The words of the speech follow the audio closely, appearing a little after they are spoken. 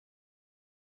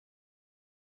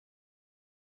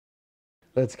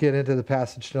Let's get into the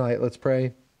passage tonight. Let's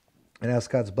pray and ask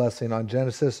God's blessing on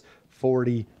Genesis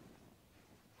 48.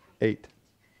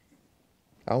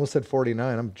 I almost said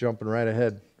 49. I'm jumping right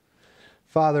ahead.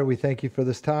 Father, we thank you for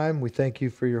this time. We thank you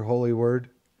for your holy word.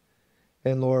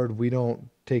 And Lord, we don't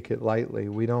take it lightly.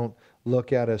 We don't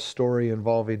look at a story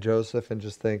involving Joseph and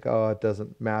just think, oh, it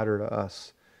doesn't matter to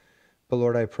us. But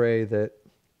Lord, I pray that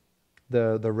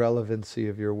the relevancy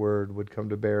of your word would come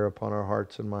to bear upon our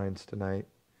hearts and minds tonight.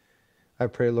 I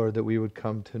pray, Lord, that we would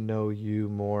come to know you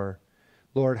more.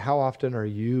 Lord, how often are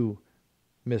you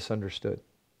misunderstood?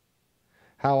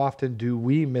 How often do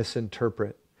we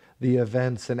misinterpret the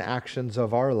events and actions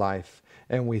of our life,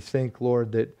 and we think,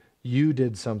 Lord, that you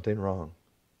did something wrong,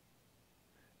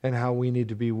 and how we need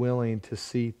to be willing to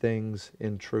see things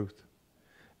in truth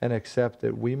and accept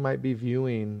that we might be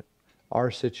viewing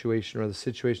our situation or the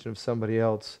situation of somebody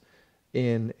else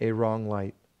in a wrong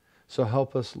light. So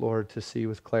help us, Lord, to see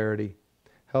with clarity.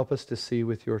 Help us to see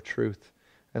with your truth,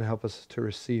 and help us to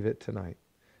receive it tonight.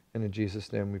 And in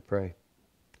Jesus' name we pray.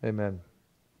 Amen.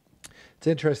 It's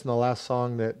interesting, the last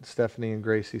song that Stephanie and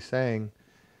Gracie sang,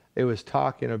 it was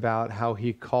talking about how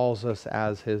he calls us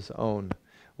as his own.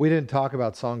 We didn't talk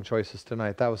about song choices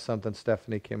tonight. That was something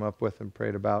Stephanie came up with and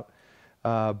prayed about.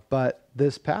 But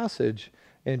this passage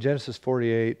in Genesis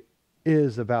 48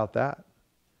 is about that.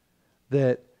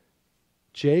 That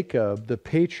Jacob, the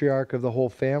patriarch of the whole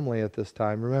family at this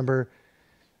time, remember,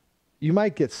 you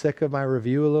might get sick of my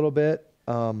review a little bit.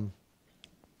 I'm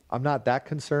not that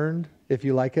concerned if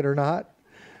you like it or not,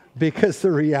 because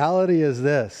the reality is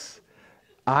this.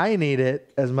 I need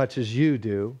it as much as you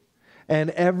do, and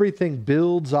everything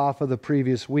builds off of the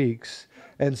previous weeks.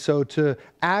 And so to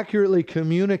accurately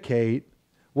communicate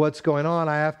what's going on,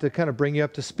 I have to kind of bring you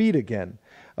up to speed again.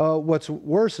 What's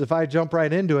worse, if I jump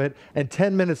right into it, and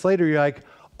 10 minutes later you're like,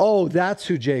 oh, that's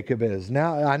who Jacob is.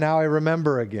 Now I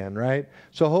remember again, right?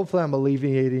 So hopefully I'm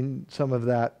alleviating some of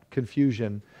that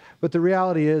confusion. But the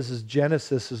reality is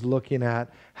Genesis is looking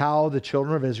at how the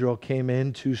children of Israel came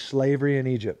into slavery in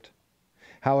Egypt.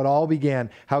 How it all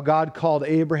began. How God called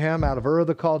Abraham out of Ur of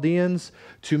the Chaldeans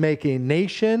to make a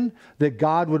nation that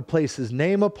God would place his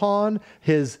name upon,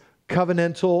 his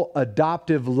covenantal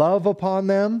adoptive love upon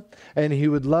them, and he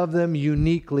would love them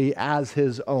uniquely as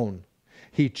his own.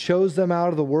 He chose them out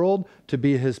of the world to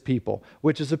be his people,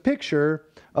 which is a picture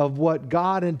of what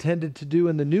God intended to do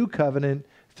in the new covenant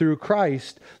through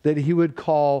Christ, that he would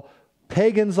call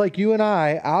pagans like you and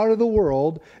I out of the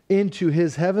world into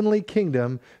his heavenly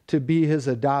kingdom to be his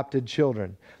adopted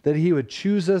children. That he would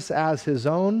choose us as his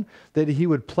own, that he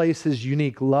would place his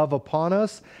unique love upon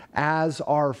us as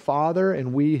our Father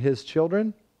and we his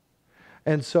children.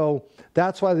 And so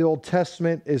that's why the Old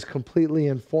Testament is completely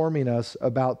informing us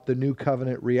about the new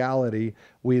covenant reality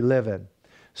we live in.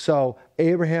 So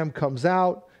Abraham comes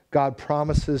out, God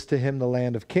promises to him the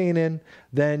land of Canaan.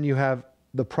 Then you have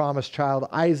the promised child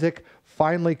Isaac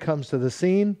finally comes to the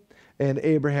scene, and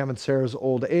Abraham and Sarah's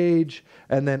old age.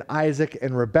 And then Isaac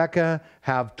and Rebekah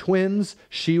have twins.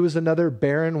 She was another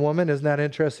barren woman. Isn't that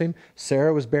interesting?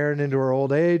 Sarah was barren into her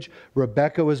old age.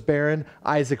 Rebekah was barren.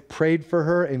 Isaac prayed for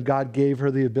her, and God gave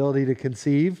her the ability to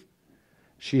conceive.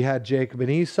 She had Jacob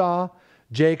and Esau.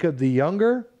 Jacob the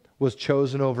younger was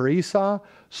chosen over Esau.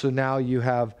 So now you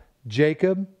have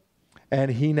Jacob,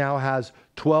 and he now has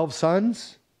 12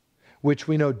 sons, which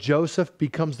we know Joseph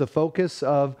becomes the focus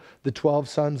of the 12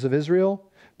 sons of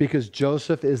Israel, because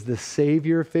Joseph is the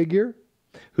savior figure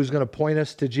who's going to point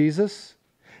us to Jesus,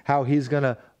 how he's going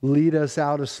to lead us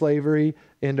out of slavery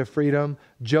into freedom.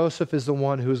 Joseph is the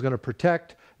one who's going to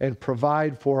protect and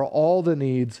provide for all the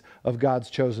needs of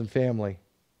God's chosen family.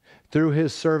 Through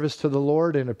his service to the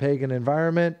Lord in a pagan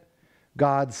environment,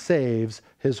 God saves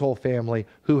his whole family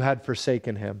who had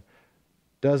forsaken him.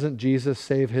 Doesn't Jesus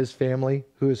save his family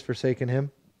who has forsaken him?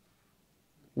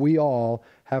 We all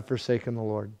have forsaken the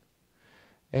Lord.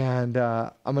 And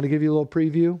I'm going to give you a little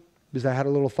preview because I had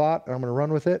a little thought and I'm going to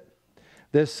run with it.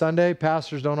 This Sunday,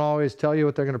 pastors don't always tell you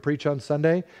what they're going to preach on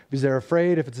Sunday because they're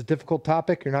afraid if it's a difficult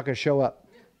topic, you're not going to show up.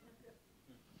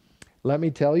 Let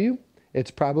me tell you, it's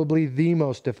probably the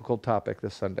most difficult topic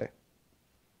this Sunday.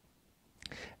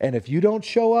 And if you don't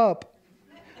show up,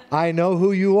 I know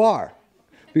who you are,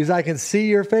 because I can see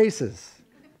your faces.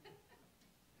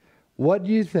 What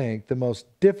do you think the most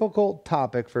difficult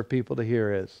topic for people to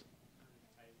hear is?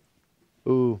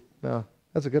 Ooh, no,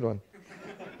 that's a good one.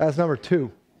 That's number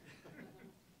 2.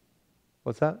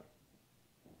 What's that?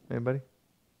 Anybody?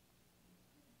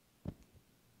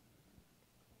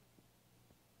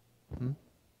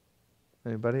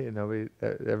 Anybody? Nobody?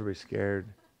 Everybody's scared.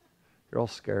 You're all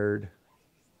scared.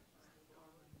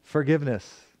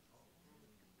 Forgiveness.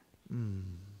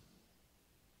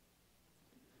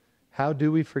 How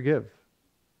do we forgive?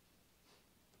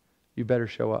 You better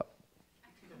show up.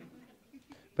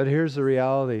 But here's the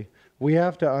reality. We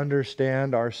have to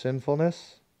understand our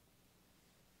sinfulness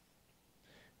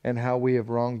and how we have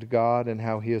wronged God and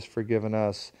how He has forgiven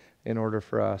us in order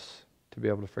for us to be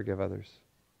able to forgive others.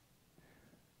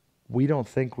 We don't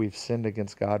think we've sinned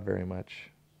against God very much.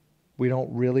 We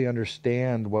don't really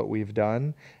understand what we've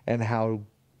done and how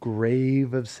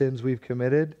grave of sins we've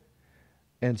committed.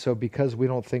 And so because we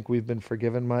don't think we've been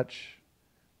forgiven much,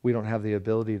 we don't have the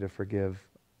ability to forgive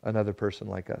another person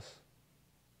like us.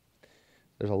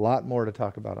 There's a lot more to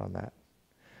talk about on that.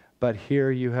 But here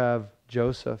you have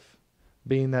Joseph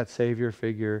being that Savior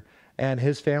figure, and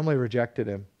his family rejected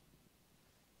him,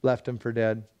 left him for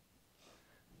dead.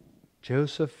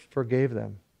 Joseph forgave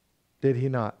them, did he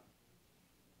not?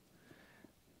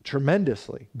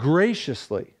 Tremendously,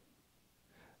 graciously.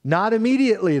 Not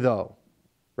immediately though,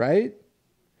 right?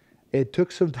 It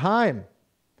took some time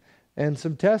and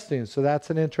some testing. So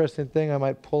that's an interesting thing I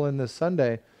might pull in this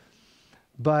Sunday.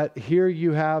 But here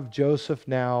you have Joseph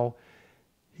now.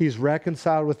 He's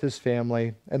reconciled with his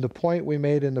family. And the point we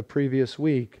made in the previous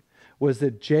week was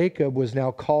that Jacob was now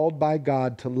called by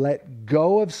God to let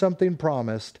go of something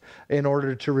promised in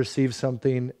order to receive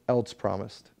something else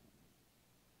promised.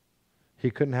 He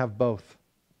couldn't have both.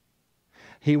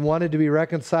 He wanted to be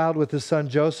reconciled with his son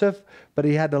Joseph, but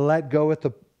he had to let go with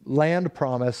the land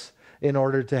promise in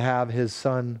order to have his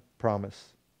son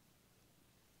promise.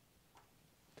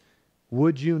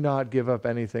 Would you not give up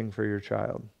anything for your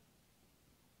child?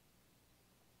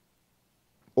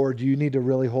 Or do you need to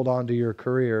really hold on to your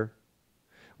career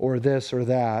or this or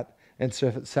that and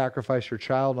sacrifice your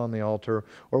child on the altar?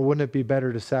 Or wouldn't it be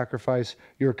better to sacrifice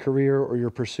your career or your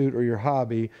pursuit or your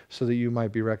hobby so that you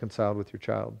might be reconciled with your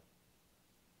child?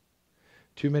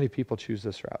 Too many people choose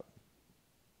this route.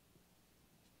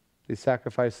 They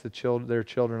sacrifice their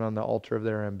children on the altar of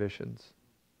their ambitions.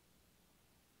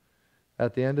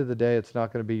 At the end of the day, it's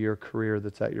not going to be your career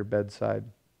that's at your bedside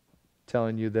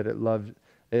telling you that it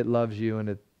loves you and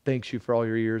it thanks you for all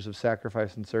your years of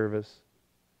sacrifice and service.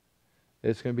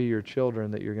 It's going to be your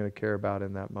children that you're going to care about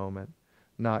in that moment,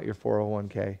 not your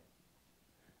 401k.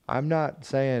 I'm not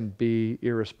saying be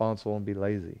irresponsible and be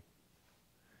lazy,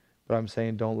 but I'm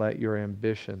saying don't let your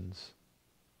ambitions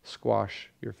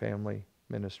squash your family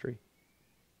ministry.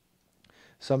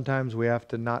 Sometimes we have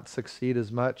to not succeed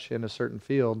as much in a certain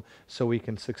field so we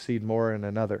can succeed more in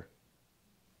another.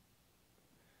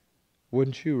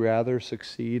 Wouldn't you rather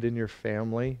succeed in your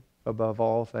family above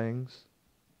all things?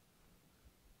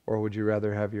 Or would you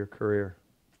rather have your career?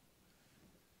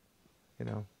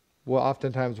 Well,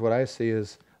 oftentimes what I see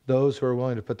is those who are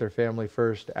willing to put their family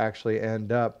first actually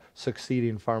end up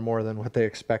succeeding far more than what they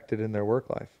expected in their work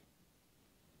life.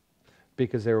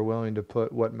 Because they were willing to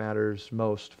put what matters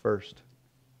most first.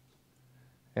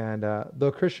 And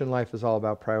the Christian life is all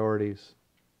about priorities.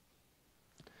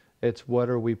 It's what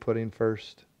are we putting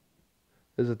first?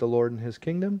 Is it the Lord and His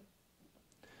kingdom?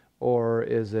 Or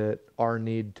is it our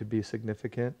need to be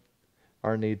significant?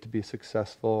 Our need to be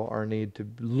successful? Our need to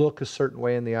look a certain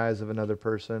way in the eyes of another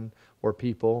person or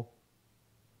people?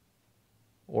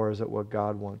 Or is it what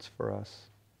God wants for us?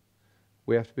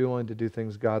 We have to be willing to do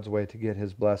things God's way to get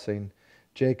His blessing.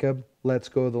 Jacob lets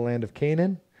go of the land of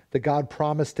Canaan that God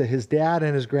promised to his dad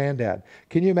and his granddad.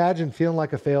 Can you imagine feeling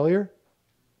like a failure?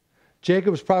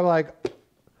 Jacob was probably like,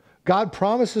 God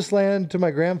promised this land to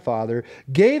my grandfather,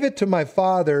 gave it to my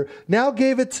father, now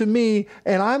gave it to me,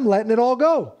 and I'm letting it all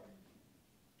go.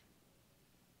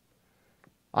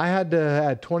 I had to,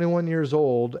 at 21 years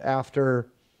old, after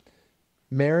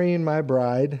marrying my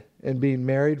bride and being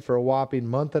married for a whopping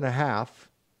month and a half,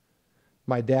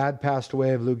 my dad passed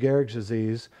away of Lou Gehrig's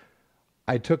disease.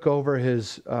 I took over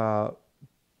his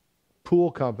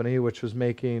pool company, which was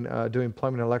doing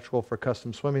plumbing and electrical for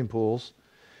custom swimming pools.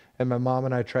 And my mom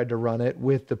and I tried to run it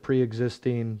with the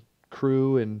pre-existing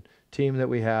crew and team that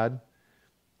we had.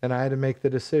 And I had to make the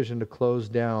decision to close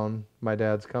down my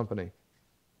dad's company.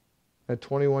 At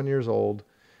 21 years old,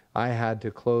 I had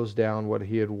to close down what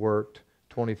he had worked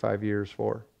 25 years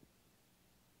for.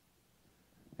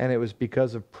 And it was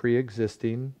because of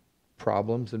pre-existing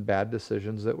problems and bad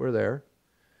decisions that were there.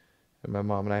 And my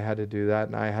mom and I had to do that,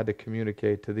 and I had to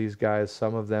communicate to these guys,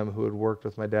 some of them who had worked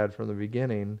with my dad from the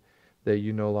beginning, that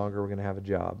you no longer were going to have a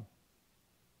job.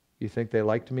 You think they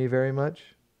liked me very much?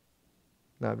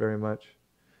 Not very much.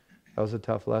 That was a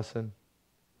tough lesson.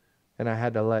 And I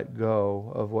had to let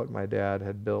go of what my dad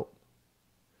had built.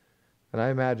 And I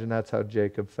imagine that's how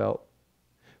Jacob felt.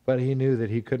 But he knew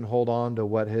that he couldn't hold on to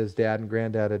what his dad and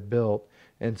granddad had built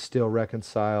and still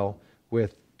reconcile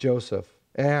with Joseph.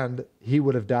 And he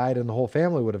would have died and the whole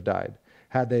family would have died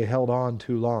had they held on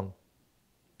too long.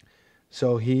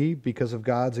 So he, because of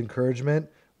God's encouragement,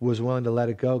 was willing to let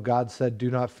it go. God said,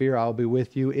 do not fear, I'll be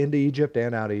with you into Egypt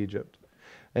and out of Egypt.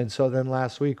 And so then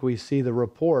last week we see the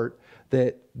report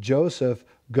that Joseph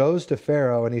goes to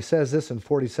Pharaoh, and he says this in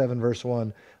 47 verse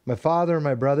 1, my father and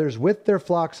my brothers with their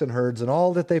flocks and herds and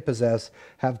all that they possess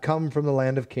have come from the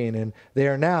land of Canaan. They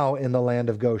are now in the land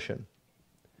of Goshen.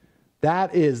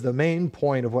 That is the main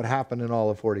point of what happened in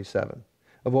all of 47,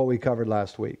 of what we covered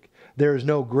last week. There is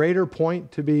no greater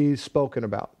point to be spoken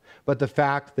about, but the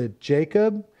fact that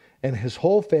Jacob and his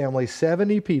whole family,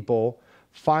 70 people,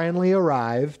 finally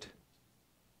arrived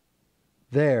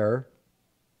there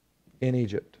in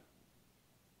Egypt.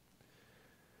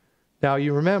 Now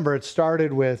you remember it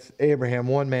started with Abraham,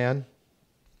 one man,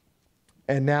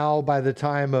 and now by the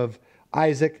time of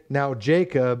Isaac, now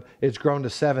Jacob, it's grown to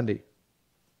 70.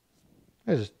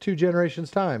 That's just 2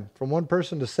 generations' time, from one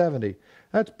person to 70.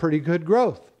 That's pretty good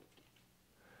growth.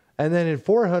 And then in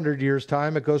 400 years'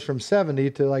 time, it goes from 70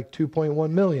 to like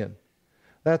 2.1 million.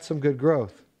 That's some good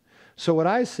growth. So what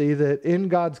I see that in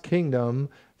God's kingdom,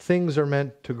 things are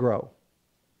meant to grow.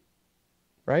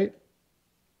 Right?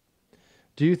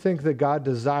 Do you think that God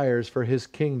desires for his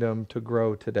kingdom to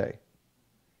grow today?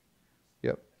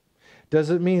 Yep.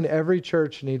 Does it mean every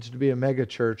church needs to be a mega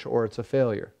church or it's a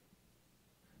failure?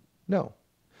 No.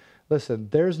 Listen,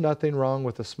 there's nothing wrong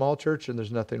with a small church and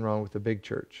there's nothing wrong with a big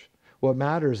church. What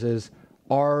matters is,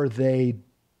 are they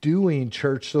doing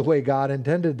church the way God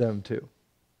intended them to?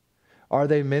 Are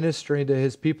they ministering to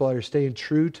his people? Are they staying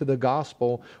true to the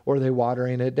gospel, or are they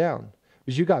watering it down?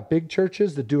 Because you got big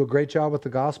churches that do a great job with the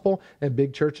gospel and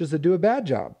big churches that do a bad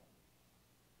job.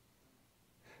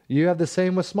 You have the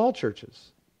same with small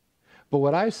churches. But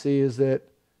what I see is that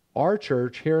our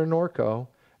church here in Norco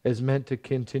is meant to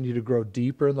continue to grow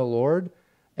deeper in the Lord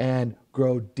and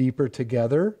grow deeper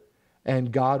together,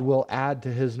 and God will add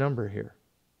to his number here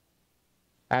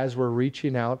as we're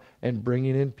reaching out and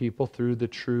bringing in people through the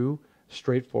true,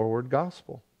 straightforward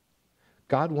gospel.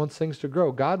 God wants things to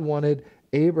grow. God wanted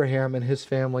Abraham and his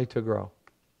family to grow,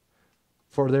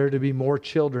 for there to be more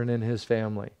children in his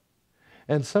family.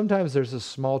 And sometimes there's a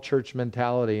small church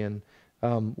mentality, and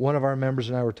one of our members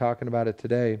and I were talking about it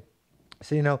today.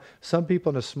 So, you know, some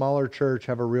people in a smaller church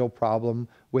have a real problem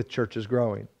with churches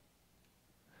growing.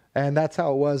 And that's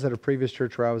how it was at a previous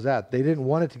church where I was at. They didn't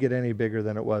want it to get any bigger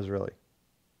than it was, really.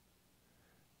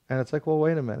 And it's like, well,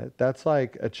 wait a minute. That's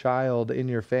like a child in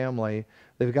your family.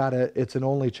 It's an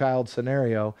only child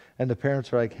scenario. And the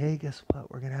parents are like, hey, guess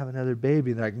what? We're going to have another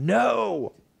baby. And they're like,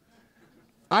 no,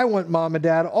 I want mom and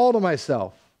dad all to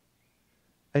myself.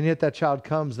 And yet that child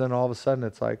comes, then all of a sudden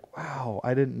it's like, wow,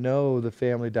 I didn't know the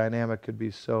family dynamic could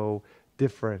be so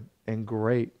different and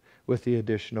great with the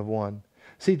addition of one.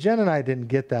 See, Jen and I didn't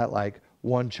get that like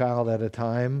one child at a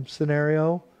time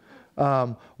scenario.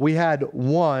 We had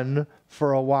one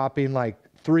for a whopping like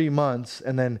 3 months,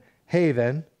 and then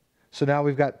Haven. So now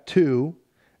we've got 2.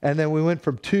 And then we went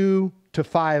from 2 to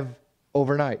 5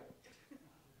 overnight.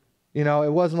 You know,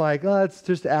 it wasn't like, oh, let's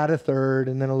just add a 3rd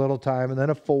and then a little time and then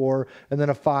a 4 and then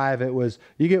a 5. It was,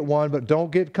 you get 1, but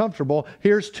don't get comfortable.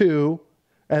 Here's 2.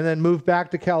 And then move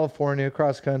back to California,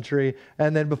 cross country.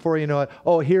 And then before you know it,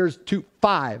 oh, here's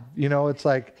 5. You know, it's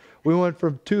like we went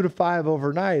from 2 to 5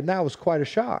 overnight, and that was quite a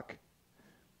shock.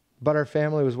 But our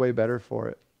family was way better for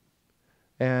it.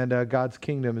 And God's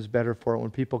kingdom is better for it when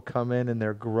people come in and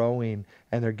they're growing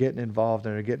and they're getting involved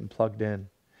and they're getting plugged in.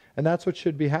 And that's what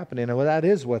should be happening. And that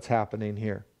is what's happening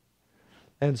here.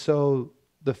 And so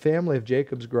the family of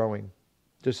Jacob's growing,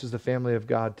 just as the family of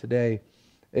God today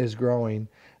is growing.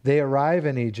 They arrive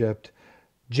in Egypt.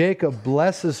 Jacob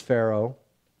blesses Pharaoh.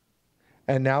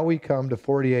 And now we come to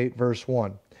 48 verse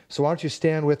 1. So why don't you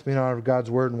stand with me in honor of God's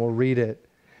word and we'll read it.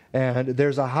 And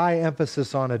there's a high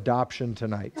emphasis on adoption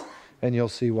tonight. And you'll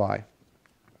see why.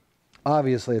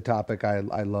 Obviously a topic I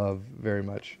love very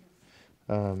much.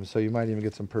 So you might even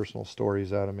get some personal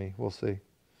stories out of me. We'll see.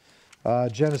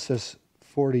 Genesis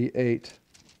 48.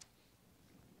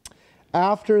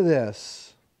 After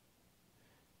this,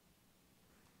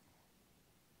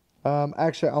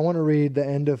 actually, I want to read the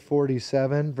end of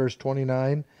 47, verse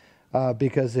 29,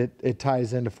 because it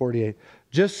ties into 48.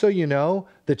 Just so you know,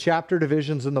 the chapter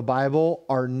divisions in the Bible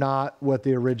are not what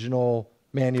the original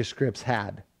manuscripts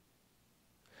had.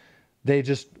 They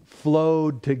just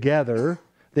flowed together.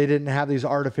 They didn't have these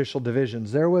artificial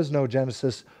divisions. There was no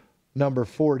Genesis number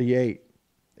 48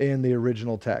 in the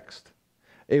original text.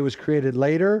 It was created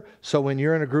later, so when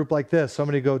you're in a group like this,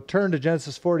 somebody go, turn to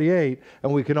Genesis 48,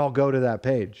 and we can all go to that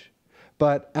page.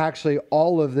 But actually,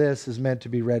 all of this is meant to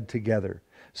be read together,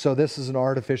 So this is an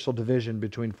artificial division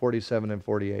between 47 and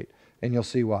 48, and you'll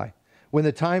see why. When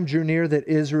the time drew near that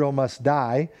Israel must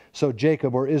die, so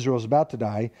Jacob, or Israel, is about to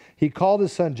die, he called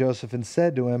his son Joseph and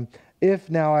said to him, "If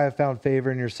now I have found favor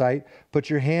in your sight, put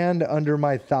your hand under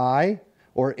my thigh,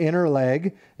 or inner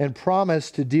leg, and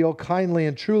promise to deal kindly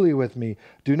and truly with me.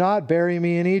 Do not bury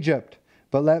me in Egypt,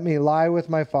 but let me lie with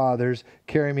my fathers,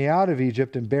 carry me out of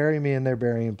Egypt, and bury me in their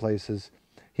burying places."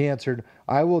 He answered,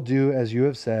 "I will do as you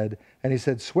have said." And he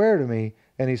said, "Swear to me."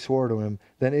 And he swore to him.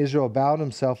 Then Israel bowed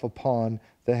himself upon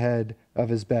the head of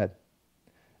his bed.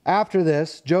 After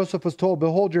this, Joseph was told,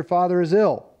 "Behold, your father is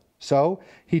ill." So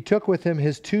he took with him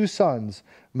his two sons,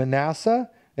 Manasseh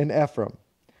and Ephraim.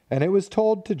 And it was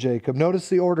told to Jacob, notice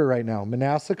the order right now.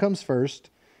 Manasseh comes first,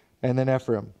 and then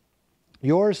Ephraim.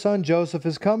 "Your son Joseph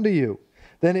has come to you."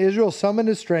 Then Israel summoned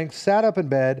his strength, sat up in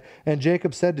bed, and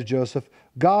Jacob said to Joseph,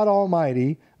 "God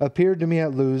Almighty appeared to me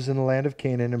at Luz in the land of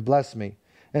Canaan and blessed me,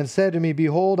 and said to me,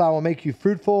 Behold, I will make you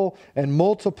fruitful and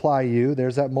multiply you,"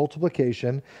 there's that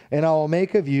multiplication, "and I will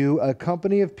make of you a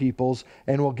company of peoples,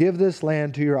 and will give this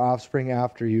land to your offspring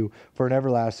after you for an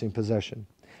everlasting possession.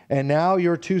 And now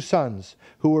your two sons,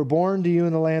 who were born to you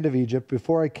in the land of Egypt,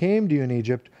 before I came to you in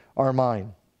Egypt, are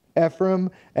mine. Ephraim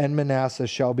and Manasseh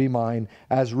shall be mine,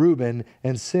 as Reuben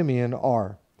and Simeon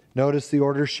are." Notice the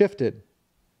order shifted.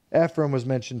 Ephraim was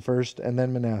mentioned first, and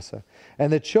then Manasseh.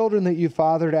 "And the children that you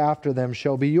fathered after them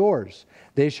shall be yours.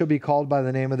 They shall be called by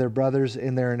the name of their brothers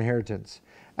in their inheritance.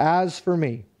 As for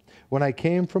me, when I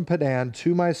came from Padan,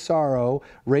 to my sorrow,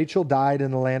 Rachel died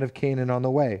in the land of Canaan on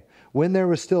the way, when there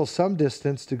was still some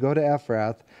distance to go to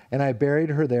Ephrath, and I buried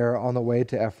her there on the way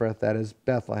to Ephrath, that is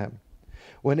Bethlehem.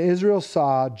 When Israel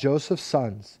saw Joseph's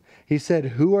sons, he said,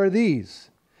 "Who are these?"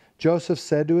 Joseph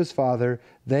said to his father,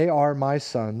 "They are my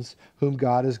sons, whom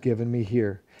God has given me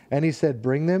here." And he said,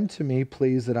 "Bring them to me,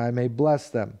 please, that I may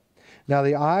bless them." Now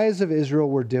the eyes of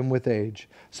Israel were dim with age,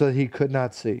 so that he could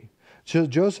not see. So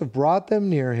Joseph brought them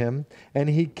near him, and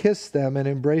he kissed them and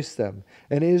embraced them.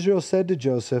 And Israel said to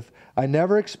Joseph, "I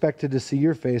never expected to see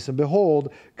your face, and behold,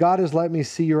 God has let me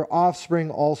see your offspring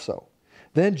also."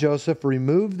 Then Joseph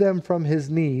removed them from his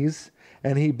knees,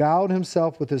 and he bowed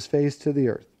himself with his face to the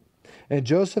earth. And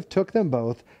Joseph took them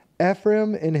both,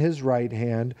 Ephraim in his right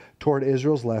hand toward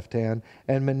Israel's left hand,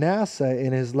 and Manasseh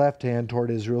in his left hand toward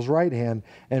Israel's right hand,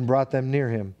 and brought them near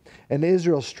him. And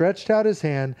Israel stretched out his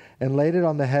hand and laid it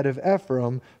on the head of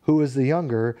Ephraim, who was the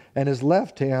younger, and his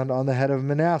left hand on the head of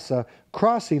Manasseh,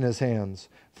 crossing his hands,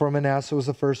 for Manasseh was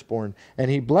the firstborn.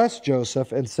 And he blessed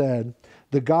Joseph and said,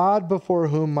 "The God before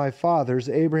whom my fathers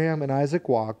Abraham and Isaac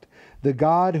walked, the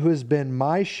God who has been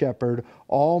my shepherd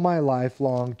all my life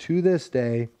long to this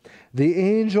day, the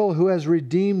angel who has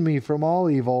redeemed me from all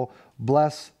evil,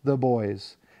 bless the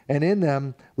boys. And in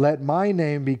them let my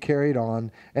name be carried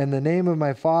on, and the name of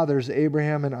my fathers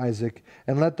Abraham and Isaac,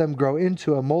 and let them grow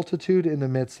into a multitude in the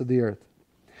midst of the earth."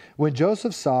 When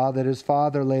Joseph saw that his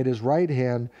father laid his right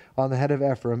hand on the head of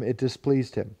Ephraim, it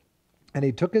displeased him. And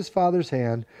he took his father's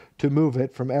hand to move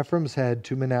it from Ephraim's head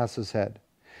to Manasseh's head.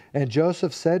 And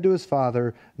Joseph said to his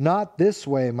father, "Not this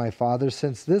way, my father,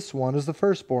 since this one is the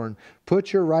firstborn.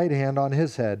 Put your right hand on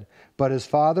his head." But his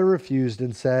father refused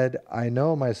and said, "I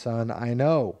know, my son, I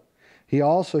know. He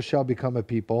also shall become a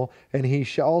people, and he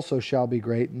also shall be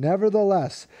great.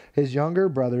 Nevertheless, his younger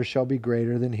brother shall be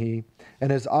greater than he,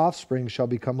 and his offspring shall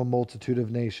become a multitude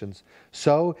of nations."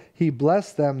 So he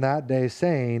blessed them that day,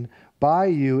 saying, "By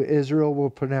you Israel will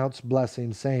pronounce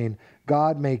blessing, saying,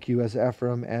 God make you as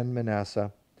Ephraim and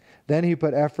Manasseh." Then he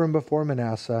put Ephraim before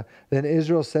Manasseh. Then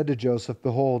Israel said to Joseph,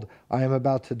 "Behold, I am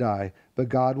about to die, but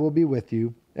God will be with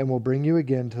you, and will bring you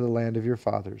again to the land of your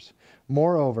fathers.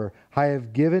 Moreover, I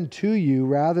have given to you,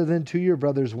 rather than to your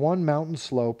brothers, one mountain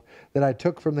slope that I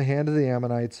took from the hand of the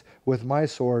Ammonites with my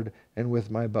sword and with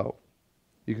my bow."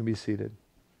 You can be seated.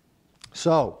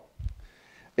 So,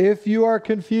 if you are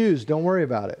confused, don't worry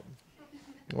about it.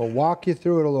 We'll walk you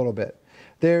through it a little bit.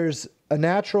 There's a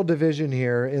natural division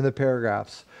here in the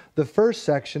paragraphs. The first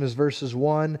section is verses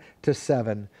 1 to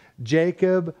 7.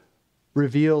 Jacob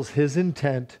reveals his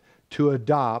intent to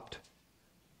adopt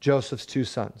Joseph's two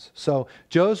sons. So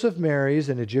Joseph marries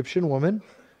an Egyptian woman.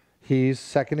 He's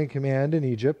second in command in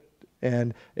Egypt,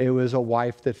 and it was a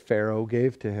wife that Pharaoh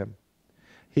gave to him.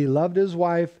 He loved his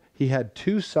wife. He had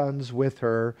two sons with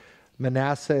her,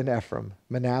 Manasseh and Ephraim.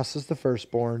 Manasseh is the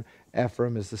firstborn.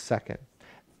 Ephraim is the second.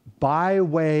 By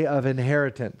way of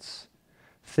inheritance,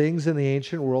 things in the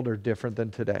ancient world are different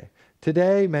than today.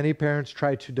 Today, many parents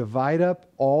try to divide up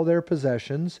all their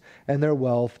possessions and their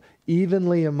wealth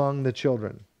evenly among the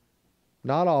children.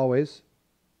 Not always.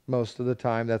 Most of the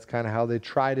time, that's kind of how they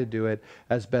try to do it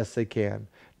as best they can.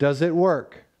 Does it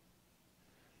work?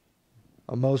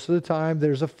 Most of the time,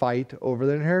 there's a fight over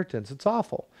the inheritance. It's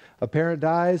awful. A parent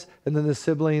dies, and then the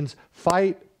siblings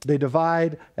fight, they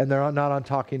divide, and they're not on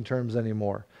talking terms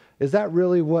anymore. Is that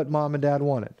really what mom and dad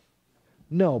wanted?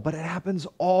 No, but it happens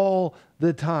all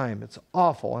the time. It's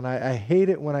awful, and I hate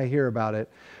it when I hear about it.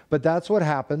 But that's what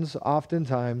happens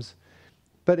oftentimes.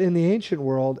 But in the ancient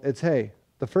world, it's, hey,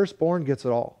 the firstborn gets it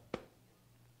all.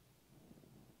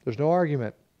 There's no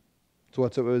argument. It's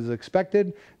what was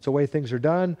expected. It's the way things are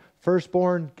done.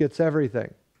 Firstborn gets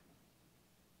everything.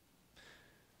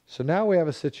 So now we have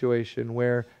a situation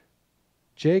where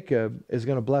Jacob is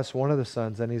going to bless one of the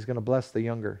sons, and he's going to bless the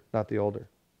younger, not the older.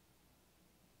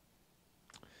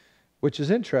 Which is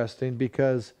interesting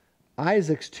because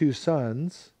Isaac's two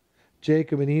sons,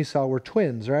 Jacob and Esau, were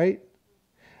twins, right?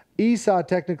 Esau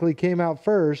technically came out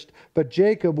first, but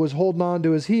Jacob was holding on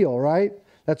to his heel, right?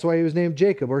 That's why he was named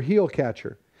Jacob, or heel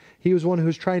catcher. He was one who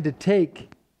was trying to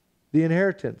take the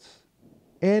inheritance.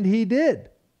 And he did.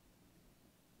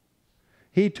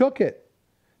 He took it.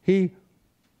 He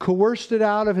coerced it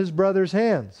out of his brother's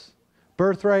hands,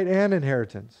 birthright and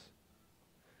inheritance.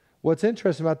 What's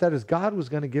interesting about that is God was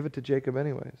going to give it to Jacob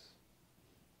anyways.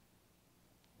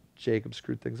 Jacob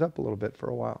screwed things up a little bit for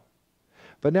a while.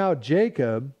 But now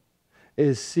Jacob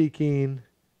is seeking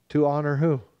to honor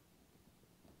who?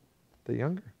 The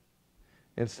younger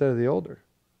instead of the older.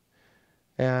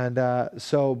 And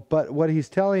but what he's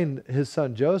telling his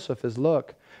son Joseph is,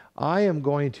 look, I am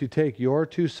going to take your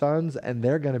two sons and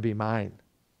they're going to be mine.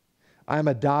 I'm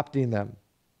adopting them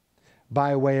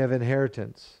by way of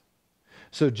inheritance.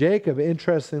 So Jacob,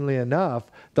 interestingly enough,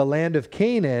 the land of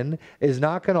Canaan is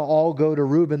not going to all go to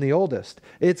Reuben the oldest.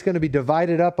 It's going to be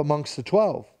divided up amongst the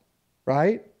 12,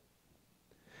 right?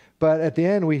 But at the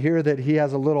end, we hear that he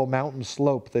has a little mountain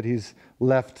slope that he's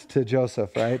left to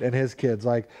Joseph, right? And his kids,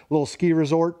 like a little ski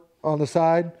resort on the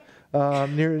side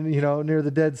near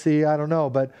the Dead Sea. I don't know.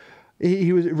 But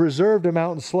he was reserved a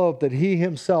mountain slope that he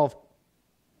himself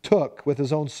took with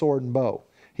his own sword and bow.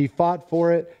 He fought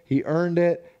for it, he earned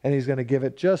it, and he's going to give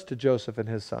it just to Joseph and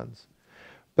his sons.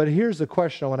 But here's the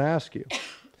question I want to ask you.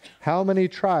 How many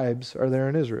tribes are there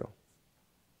in Israel?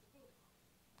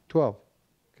 12.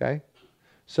 Okay?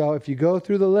 So if you go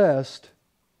through the list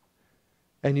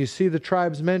and you see the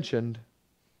tribes mentioned,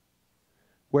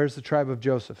 where's the tribe of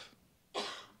Joseph?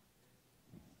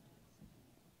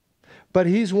 But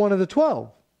he's one of the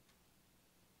 12.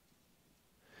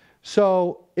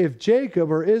 So if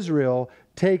Jacob or Israel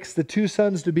takes the two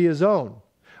sons to be his own,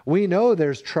 we know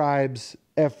there's tribes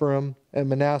Ephraim and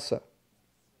Manasseh.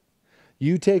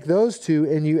 You take those two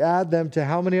and you add them to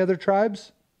how many other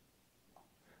tribes?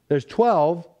 There's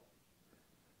 12.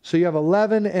 So you have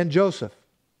 11 and Joseph.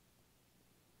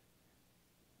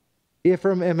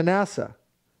 Ephraim and Manasseh.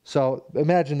 So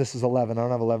imagine this is 11. I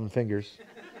don't have 11 fingers.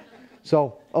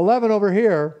 So 11 over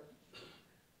here.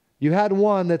 You had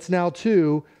one that's now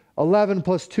 2. 11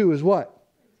 plus 2 is what?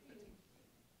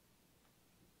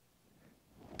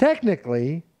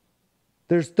 Technically,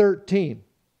 there's 13.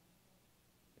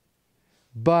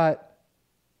 But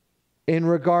in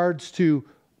regards to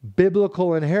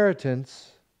biblical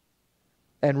inheritance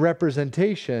and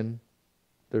representation,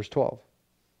 there's 12.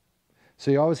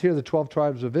 So you always hear the 12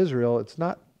 tribes of Israel.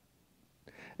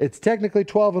 It's technically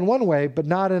 12 in one way, but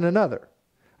not in another.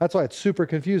 That's why it's super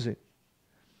confusing.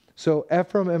 So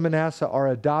Ephraim and Manasseh are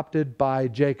adopted by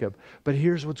Jacob. But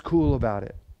here's what's cool about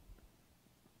it.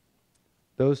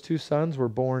 Those two sons were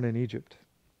born in Egypt.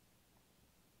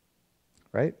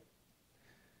 Right?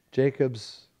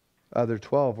 Jacob's other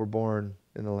 12 were born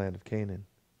in the land of Canaan,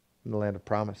 in the land of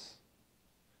promise.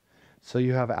 So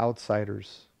you have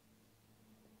outsiders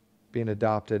being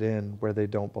adopted in where they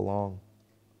don't belong.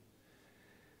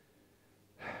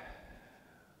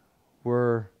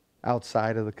 We're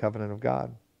outside of the covenant of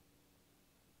God.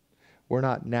 We're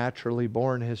not naturally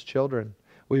born his children.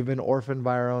 We've been orphaned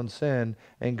by our own sin,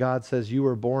 and God says you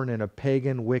were born in a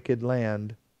pagan, wicked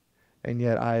land, and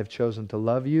yet I have chosen to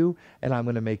love you, and I'm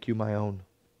going to make you my own.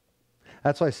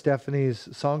 That's why Stephanie's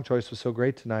song choice was so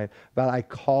great tonight, about I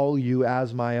call you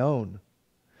as my own.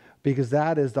 Because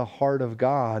that is the heart of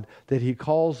God, that he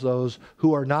calls those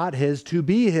who are not his to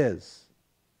be his.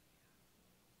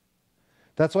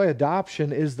 That's why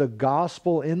adoption is the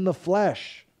gospel in the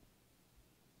flesh.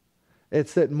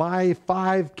 It's that my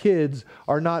 5 kids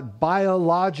are not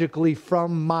biologically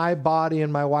from my body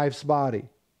and my wife's body.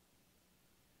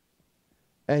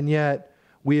 And yet,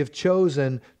 we have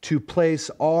chosen to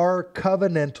place our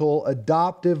covenantal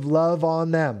adoptive love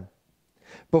on them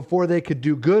before they could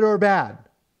do good or bad.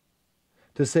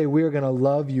 to say we are going to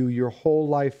love you your whole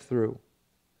life through.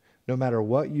 No matter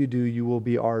what you do, you will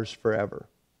be ours forever.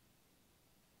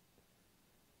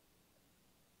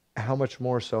 How much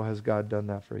more so has God done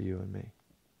that for you and me?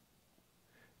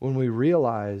 When we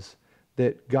realize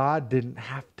that God didn't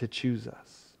have to choose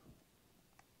us.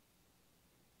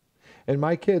 And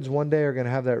my kids one day are going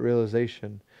to have that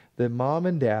realization that mom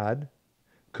and dad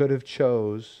could have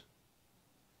chose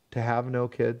to have no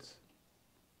kids,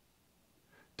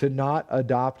 to not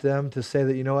adopt them, to say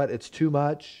that, you know what, it's too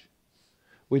much,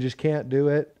 we just can't do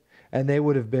it, and they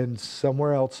would have been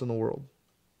somewhere else in the world.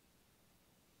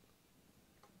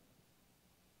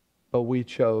 But we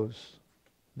chose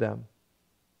them.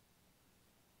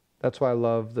 That's why I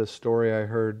love the story I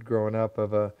heard growing up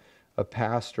of a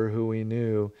pastor who we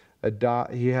knew.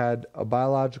 He had a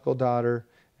biological daughter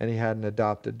and he had an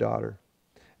adopted daughter.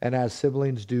 And as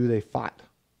siblings do, they fought.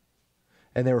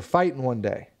 And they were fighting one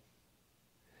day.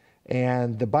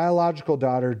 And the biological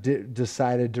daughter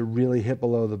decided to really hit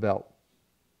below the belt.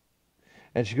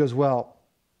 And she goes, well,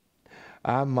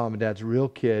 I'm mom and dad's real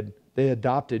kid. They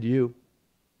adopted you.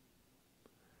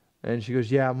 And she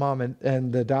goes, yeah, mom.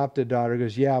 And the adopted daughter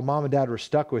goes, yeah, mom and dad were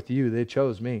stuck with you. They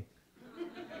chose me.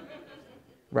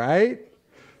 Right?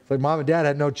 It's like mom and dad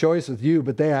had no choice with you,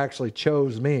 but they actually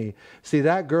chose me. See,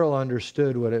 that girl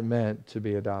understood what it meant to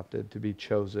be adopted, to be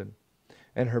chosen.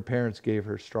 And her parents gave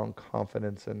her strong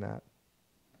confidence in that.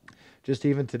 Just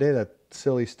even today, that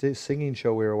silly singing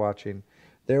show we were watching,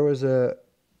 there was a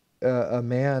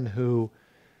man who,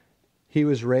 he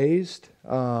was raised,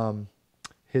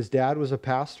 his dad was a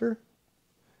pastor,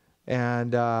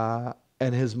 and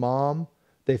his mom,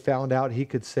 they found out he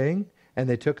could sing, and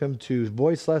they took him to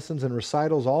voice lessons and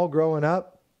recitals all growing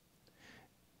up,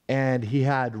 and he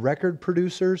had record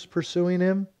producers pursuing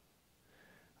him.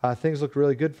 Things looked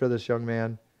really good for this young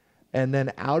man. And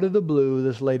then out of the blue,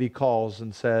 this lady calls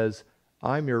and says,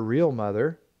 I'm your real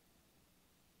mother.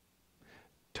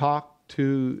 Talk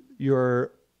to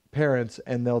your parents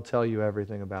and they'll tell you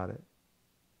everything about it.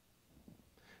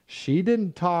 She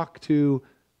didn't talk to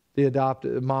the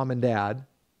adopted mom and dad.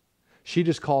 She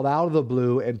just called out of the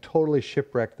blue and totally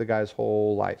shipwrecked the guy's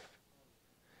whole life.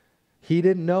 He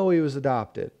didn't know he was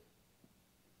adopted.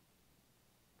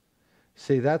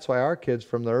 See, that's why our kids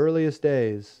from the earliest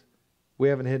days, we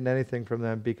haven't hidden anything from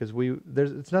them because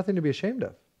it's nothing to be ashamed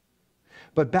of.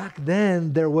 But back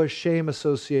then, there was shame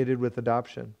associated with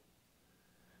adoption.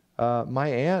 My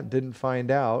aunt didn't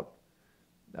find out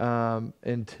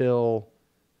until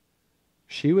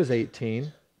she was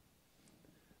 18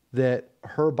 that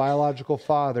her biological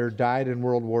father died in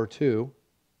World War II,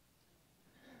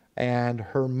 and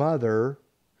her mother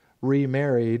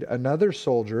remarried another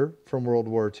soldier from World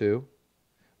War II,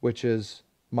 which is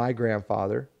my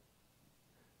grandfather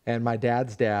and my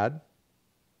dad's dad.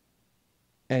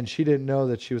 And she didn't know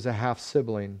that she was a half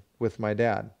sibling with my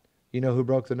dad. You know who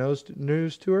broke the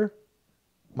news to her?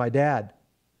 My dad.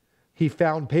 He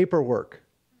found paperwork.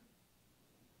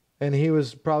 And he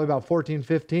was probably about 14,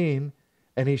 15,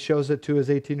 and he shows it to his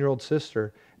 18-year-old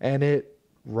sister. And it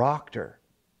rocked her.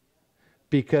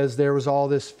 Because there was all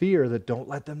this fear that don't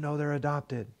let them know they're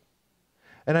adopted.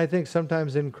 And I think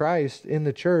sometimes in Christ, in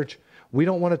the church, we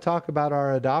don't want to talk about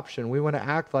our adoption. We want to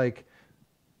act like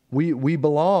we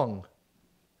belong,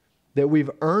 that we've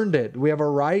earned it. We have a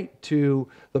right to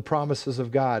the promises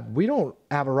of God. We don't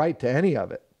have a right to any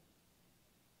of it.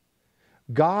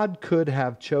 God could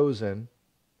have chosen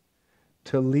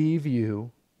to leave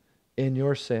you in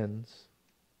your sins,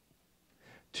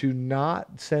 to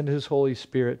not send His Holy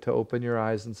Spirit to open your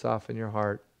eyes and soften your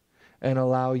heart, and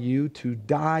allow you to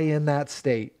die in that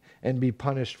state and be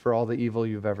punished for all the evil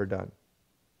you've ever done.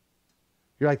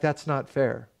 You're like, that's not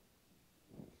fair.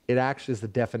 It actually is the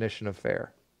definition of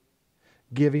fair.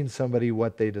 Giving somebody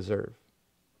what they deserve.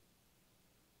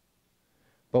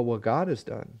 But what God has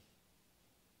done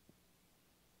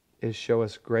is show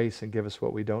us grace and give us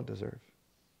what we don't deserve.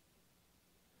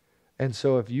 And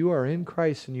so if you are in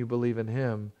Christ and you believe in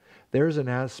Him, there's an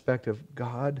aspect of,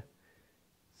 God,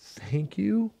 thank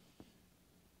you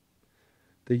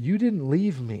that you didn't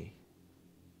leave me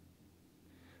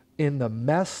in the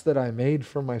mess that I made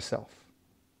for myself.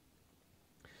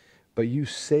 But you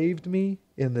saved me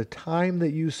in the time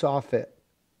that you saw fit.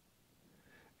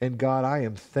 And God, I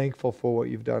am thankful for what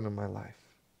you've done in my life.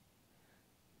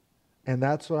 And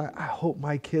that's what I hope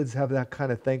my kids have, that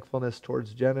kind of thankfulness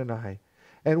towards Jen and I.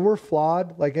 And we're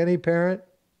flawed like any parent.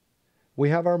 We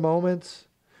have our moments.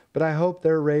 But I hope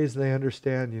they're raised and they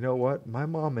understand, you know what? My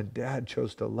mom and dad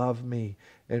chose to love me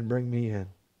and bring me in.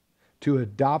 To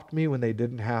adopt me when they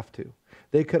didn't have to.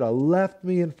 They could have left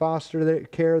me in foster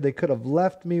care. They could have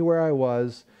left me where I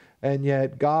was. And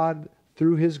yet God,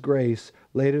 through his grace,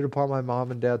 laid it upon my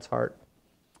mom and dad's heart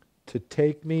to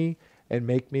take me and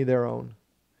make me their own.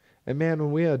 And man,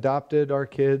 when we adopted our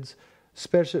kids,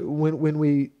 especially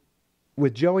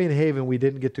with Joey and Haven, we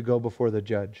didn't get to go before the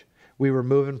judge. We were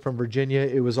moving from Virginia.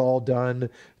 It was all done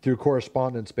through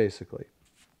correspondence, basically.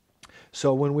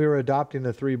 So when we were adopting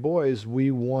the 3 boys, we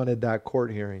wanted that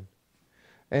court hearing.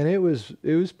 And it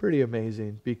was pretty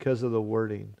amazing because of the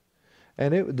wording.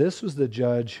 And this was the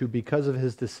judge who, because of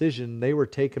his decision, they were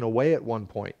taken away at one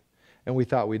point. And we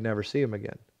thought we'd never see him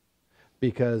again,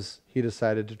 because he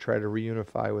decided to try to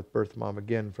reunify with birth mom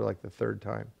again for like the 3rd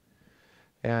time.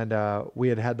 And we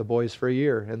had the boys for a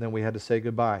year, and then we had to say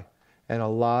goodbye. And a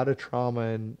lot of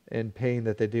trauma and pain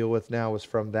that they deal with now was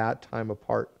from that time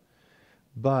apart.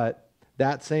 But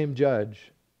that same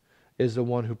judge is the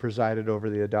one who presided over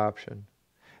the adoption.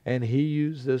 And he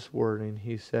used this wording.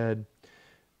 He said,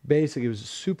 basically, it was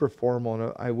super formal,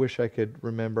 and I wish I could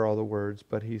remember all the words,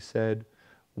 but he said,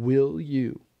 will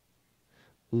you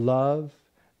love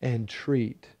and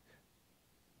treat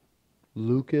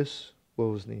Lucas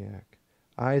Wozniak,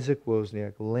 Isaac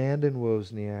Wozniak, Landon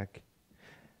Wozniak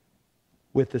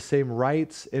with the same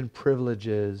rights and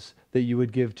privileges that you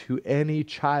would give to any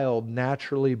child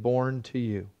naturally born to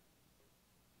you?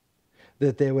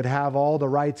 That they would have all the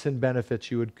rights and benefits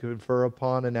you would confer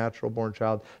upon a natural born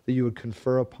child, that you would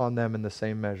confer upon them in the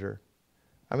same measure.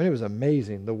 I mean, it was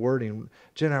amazing, the wording.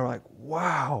 Jen and I were like,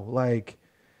 wow, like,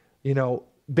 you know,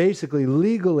 basically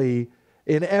legally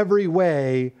in every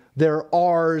way, they're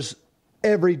ours,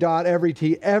 every dot, every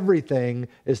T, everything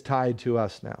is tied to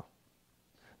us now.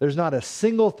 There's not a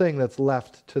single thing that's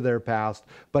left to their past,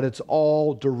 but it's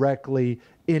all directly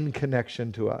in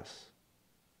connection to us.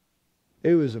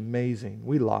 It was amazing.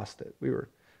 We lost it. We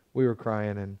were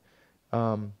crying,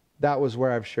 and that was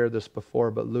where I've shared this before,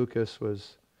 but Lucas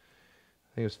was,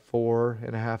 I think he was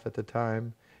 4.5 at the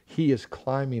time. He is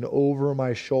climbing over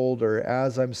my shoulder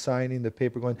as I'm signing the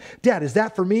paper going, Dad, is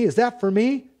that for me? Is that for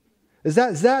me? Is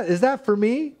that for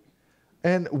me?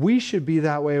 And we should be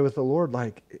that way with the Lord.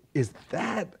 Like, is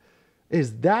that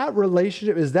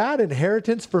relationship, is that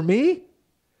inheritance for me?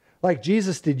 Like,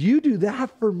 Jesus, did you do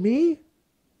that for me?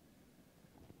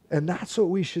 And that's what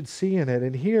we should see in it.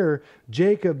 And here,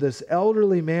 Jacob, this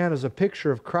elderly man, is a picture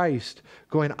of Christ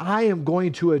going, I am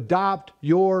going to adopt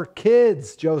your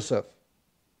kids, Joseph.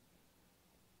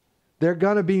 They're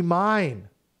going to be mine.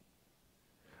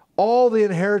 All the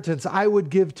inheritance I would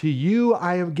give to you,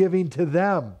 I am giving to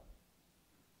them.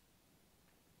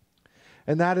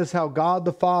 And that is how God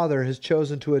the Father has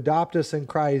chosen to adopt us in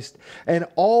Christ. And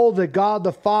all that God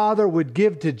the Father would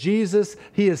give to Jesus,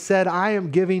 He has said, I am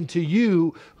giving to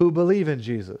you who believe in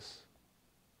Jesus.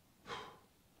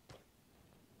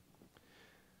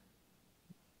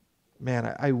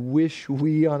 Man, I wish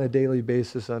we on a daily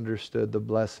basis understood the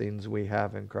blessings we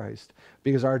have in Christ,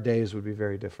 because our days would be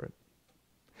very different.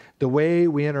 The way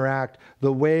we interact,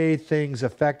 the way things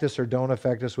affect us or don't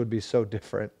affect us would be so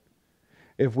different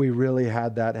if we really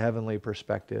had that heavenly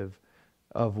perspective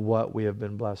of what we have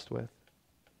been blessed with.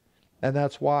 And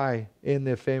that's why in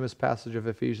the famous passage of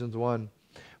Ephesians 1,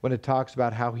 when it talks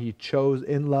about how He chose,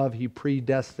 in love, He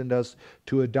predestined us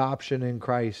to adoption in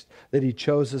Christ, that He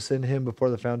chose us in Him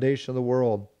before the foundation of the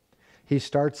world. He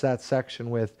starts that section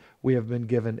with, we have been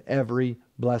given every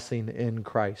blessing in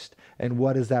Christ. And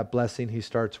what is that blessing He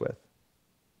starts with?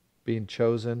 Being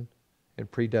chosen and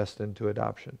predestined to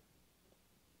adoption.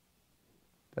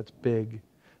 That's big.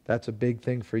 That's a big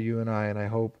thing for you and I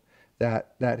hope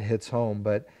that hits home.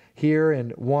 But here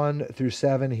in 1 through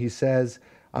 7, he says,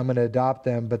 I'm going to adopt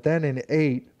them. But then in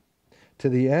 8, to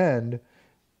the end,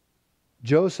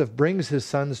 Joseph brings his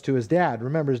sons to his dad.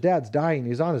 Remember, his dad's dying.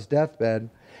 He's on his deathbed.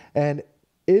 And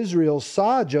Israel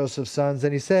saw Joseph's sons,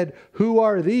 and he said, who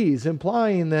are these?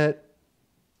 Implying that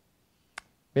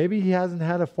maybe he hasn't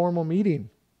had a formal meeting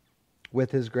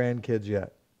with his grandkids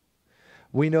yet.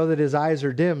 We know that his eyes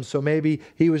are dim, so maybe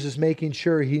he was just making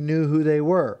sure he knew who they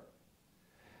were.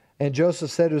 And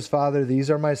Joseph said to his father, these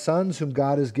are my sons whom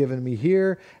God has given me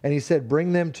here. And he said,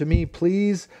 bring them to me,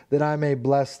 please, that I may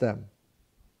bless them.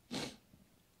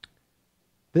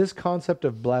 This concept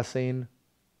of blessing,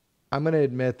 I'm going to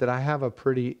admit that I have a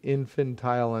pretty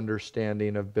infantile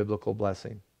understanding of biblical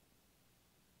blessing.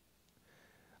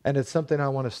 And it's something I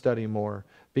want to study more,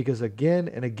 because again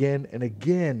and again and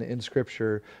again in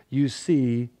Scripture, you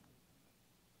see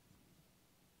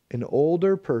an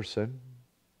older person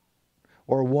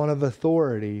or one of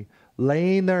authority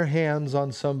laying their hands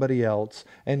on somebody else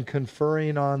and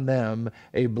conferring on them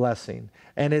a blessing.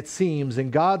 And it seems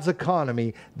in God's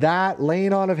economy, that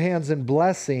laying on of hands and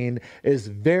blessing is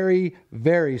very,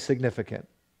 very significant.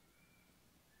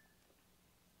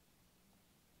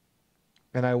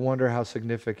 And I wonder how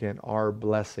significant our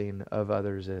blessing of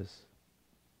others is.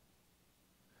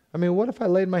 I mean, what if I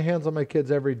laid my hands on my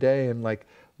kids every day and like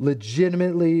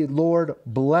legitimately, Lord,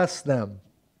 bless them?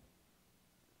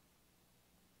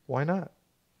 Why not?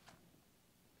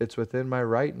 It's within my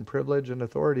right and privilege and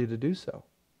authority to do so.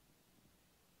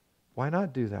 Why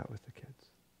not do that with the kids?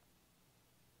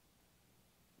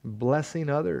 Blessing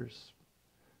others.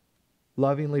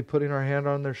 Lovingly putting our hand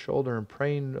on their shoulder and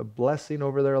praying a blessing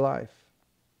over their life.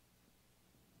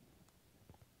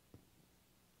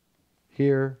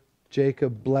 Here,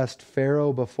 Jacob blessed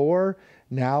Pharaoh before.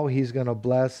 Now he's going to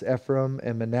bless Ephraim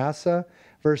and Manasseh.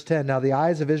 Verse 10, now the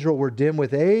eyes of Israel were dim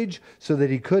with age so that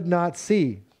he could not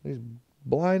see. He's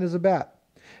blind as a bat.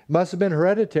 It must have been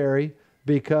hereditary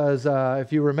because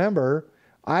if you remember,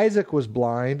 Isaac was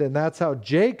blind, and that's how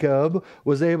Jacob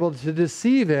was able to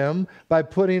deceive him by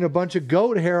putting a bunch of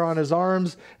goat hair on his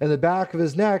arms and the back of